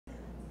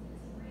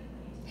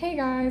Hey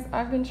guys,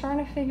 I've been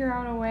trying to figure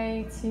out a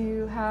way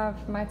to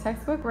have my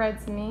textbook read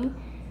to me,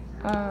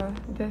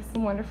 this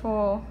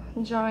wonderful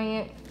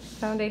giant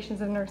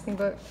Foundations of Nursing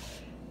book,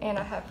 and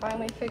I have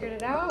finally figured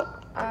it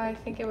out. I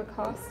think it would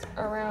cost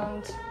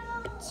around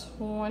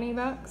 20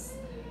 bucks.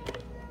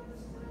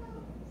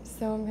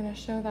 So I'm going to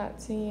show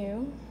that to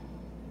you.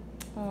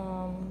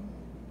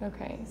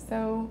 Okay,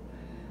 so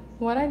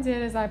what I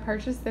did is I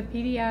purchased the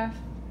PDF,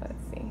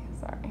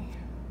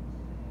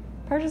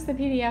 purchased the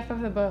PDF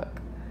of the book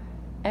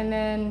and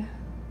then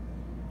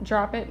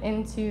drop it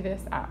into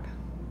this app.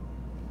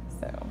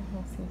 So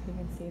we'll see if you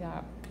can see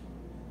that.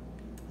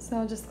 So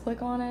I'll just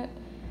click on it,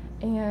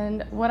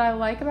 and what I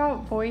like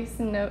about Voice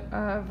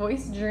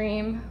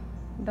Dream,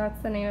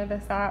 that's the name of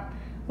this app.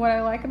 What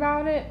I like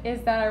about it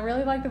is that I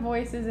really like the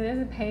voices. It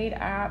is a paid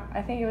app.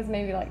 I think it was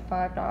maybe like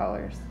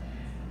 $5.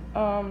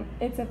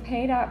 It's a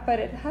paid app, but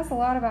it has a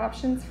lot of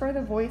options for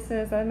the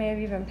voices. I may have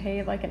even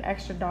paid like an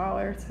extra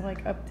 $1 to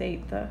like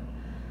update the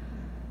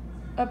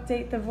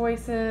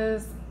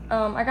voices.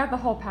 I got the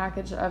whole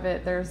package of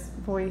it. There's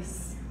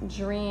Voice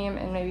Dream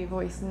and maybe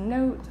Voice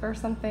Note or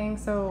something,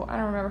 so I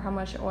don't remember how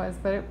much it was,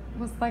 but it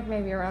was like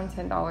maybe around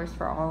 $10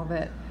 for all of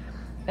it.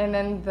 And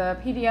then the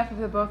PDF of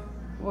the book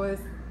was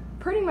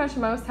pretty much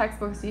most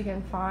textbooks you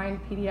can find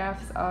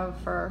PDFs of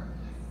for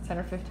 $10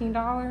 or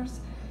 $15.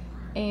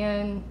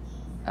 And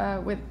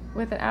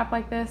with an app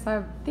like this,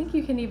 I think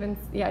you can even,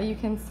 you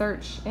can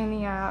search in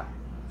the app.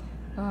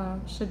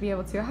 Should be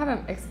able to. I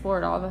haven't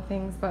explored all the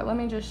things, but let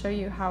me just show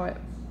you how it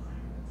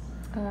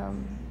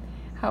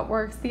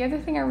works. The other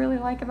thing I really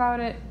like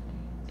about it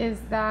is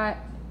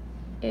that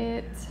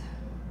it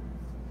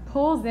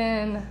pulls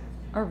in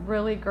a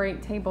really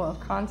great table of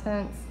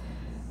contents.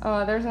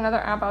 There's another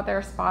app out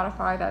there,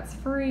 Spotify, that's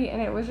free,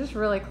 and it was just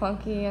really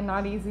clunky and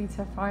not easy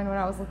to find what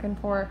I was looking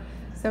for.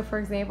 So for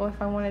example,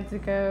 if I wanted to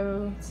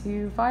go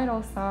to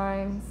vital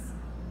signs,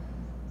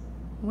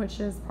 which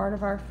is part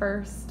of our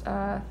first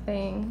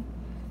thing,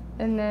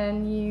 and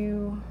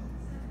then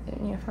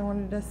if I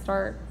wanted to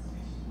start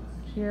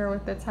here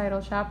with the title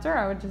chapter,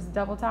 I would just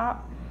double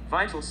tap.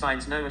 Vital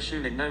signs. Noah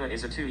Schulin. Noah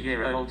is a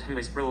 2-year-old who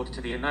is brought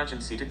to the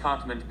emergency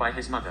department by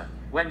his mother.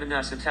 When the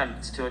nurse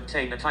attempts to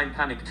obtain a time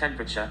panic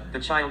temperature, the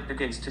child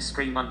begins to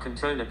scream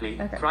uncontrollably,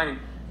 crying.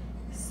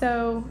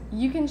 So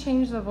you can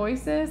change the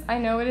voices. I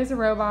know it is a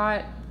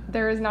robot.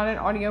 There is not an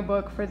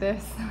audiobook for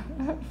this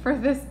for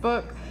this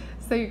book,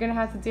 so you're gonna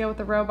have to deal with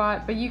the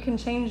robot, but you can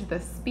change the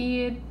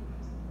speed.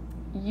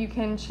 You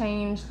can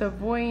change the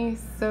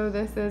voice. So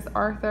this is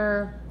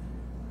Arthur.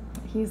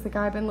 He's the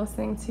guy I've been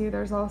listening to.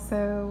 There's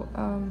also,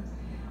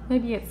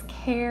 maybe it's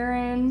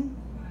Karen,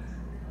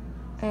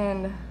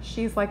 and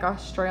she's like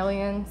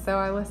Australian, so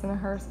I listen to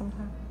her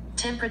sometimes.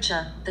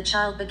 Temperature. The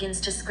child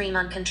begins to scream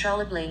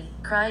uncontrollably,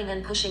 crying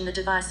and pushing the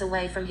device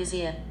away from his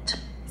ear.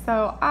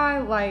 So I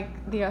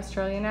like the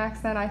Australian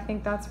accent. I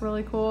think that's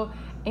really cool,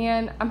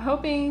 and I'm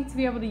hoping to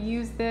be able to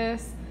use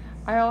this.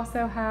 I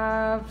also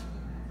have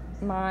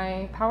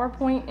my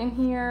PowerPoint in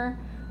here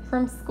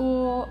from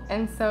school,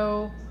 and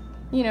so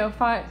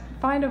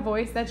find a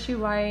voice that you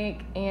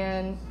like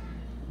and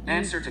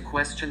answer to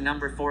question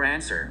number 4.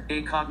 Answer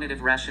a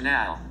cognitive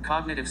rationale.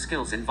 Cognitive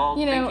skills involve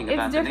thinking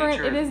about the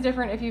nature. It is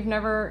different if you've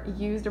never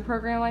used a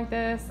program like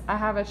this. I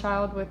have a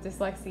child with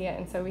dyslexia,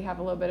 and so we have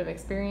a little bit of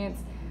experience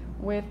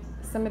with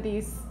some of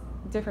these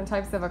different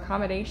types of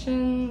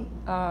accommodation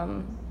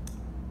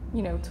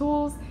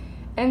tools,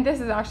 and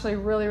this is actually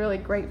really, really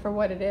great for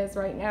what it is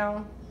right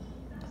now.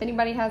 If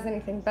anybody has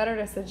anything better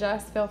to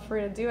suggest, feel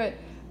free to do it,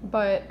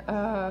 but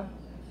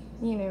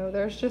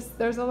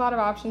there's a lot of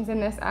options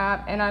in this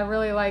app, and I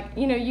really like,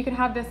 you can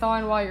have this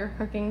on while you're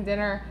cooking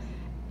dinner,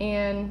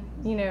 and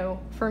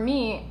for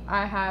me,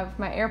 I have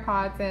my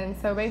AirPods, and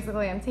so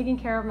basically I'm taking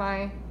care of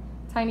my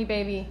tiny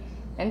baby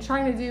and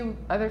trying to do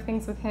other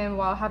things with him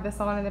while I have this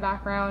on in the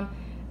background.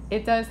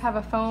 It does have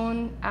a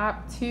phone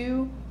app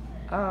too.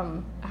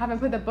 I haven't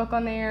put the book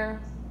on there.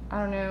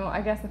 I don't know,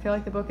 I guess I feel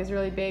like the book is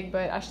really big,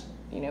 but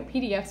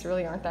PDFs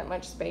really aren't that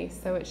much space,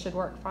 so it should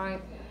work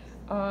fine.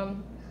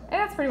 And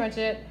that's pretty much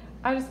it.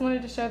 I just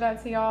wanted to show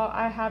that to y'all.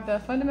 I have the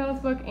fundamentals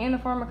book and the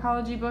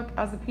pharmacology book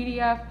as a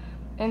PDF,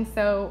 and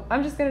so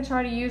I'm just going to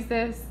try to use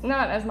this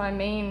not as my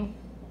main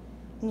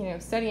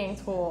studying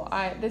tool.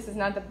 This is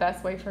not the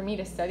best way for me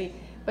to study,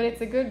 but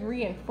it's a good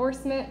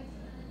reinforcement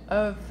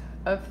of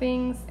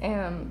things.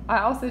 And I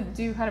also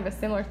do kind of a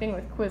similar thing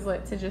with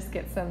Quizlet to just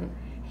get some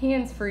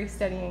hands-free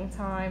studying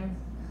time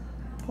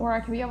where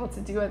I can be able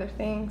to do other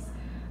things.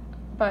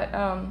 But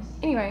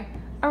anyway,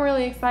 I'm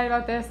really excited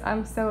about this.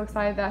 I'm so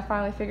excited that I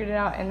finally figured it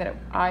out, and that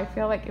I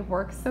feel like it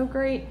works so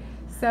great.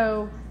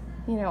 So,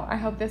 I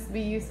hope this could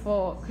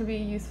be a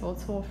useful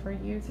tool for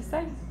you to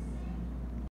study.